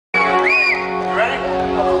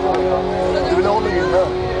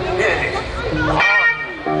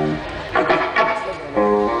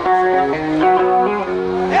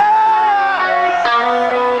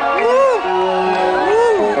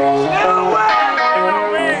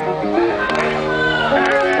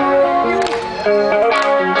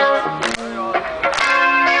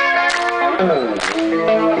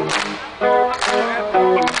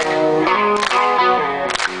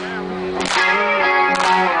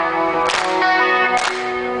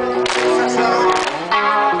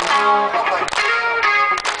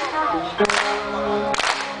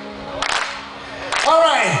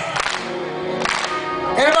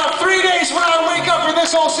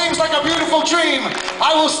stream,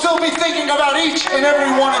 I will still be thinking about each and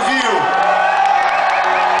every one of you.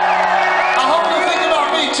 I hope you think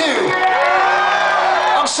about me too.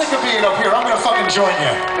 I'm sick of being up here. I'm gonna fucking join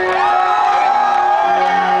you.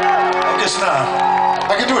 I guess not.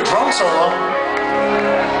 I can do a drum solo.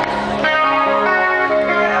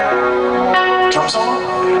 Drum solo?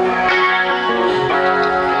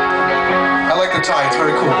 I like the tie, it's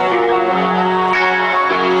very cool.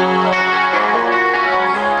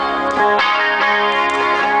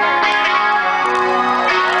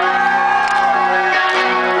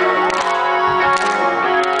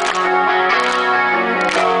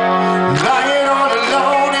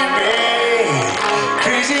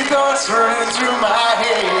 Running through my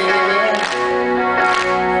head,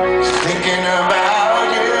 thinking about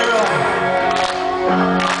you,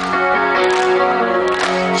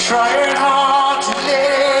 trying hard to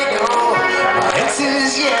let go. My head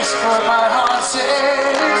says yes, but my heart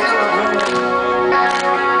says no.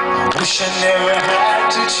 I wish I never had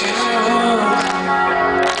to choose.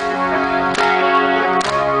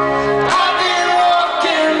 I've been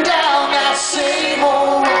walking down that same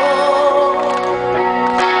old road,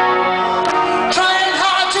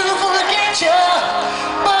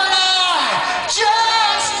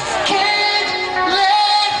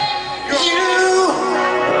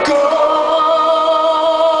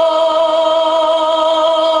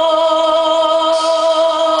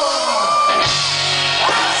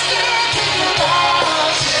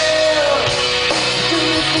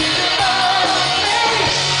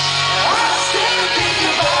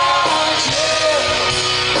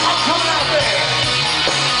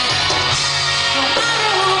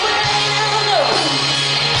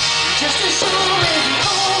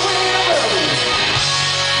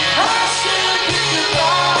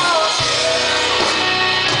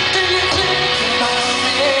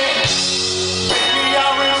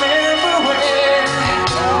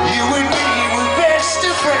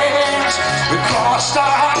 crossed our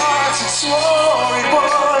hearts and swore it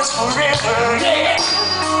was forever, yeah.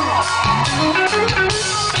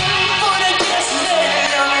 But I guess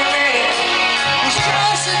that everything was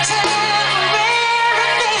just a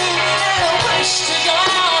temporary thing, and I wish to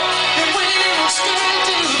God that we were still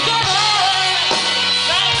together.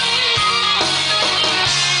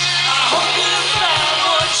 I hope you found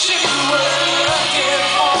what you were looking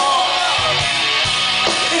for.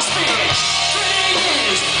 It's been 3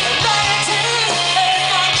 years and 19.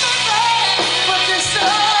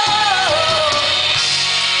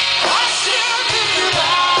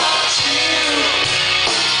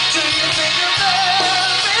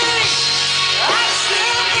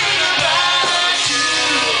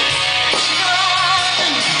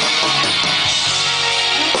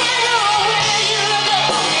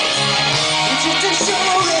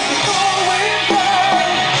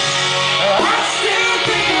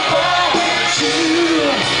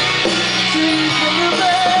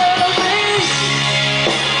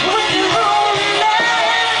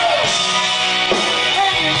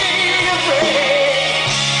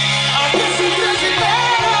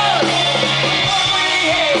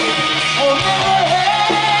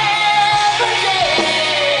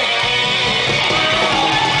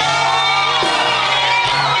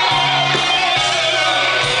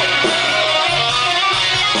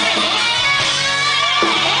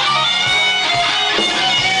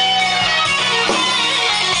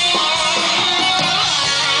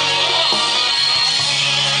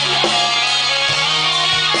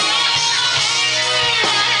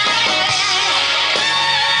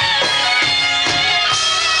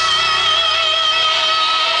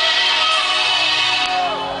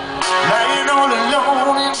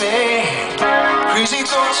 Crazy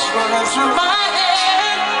thoughts running through my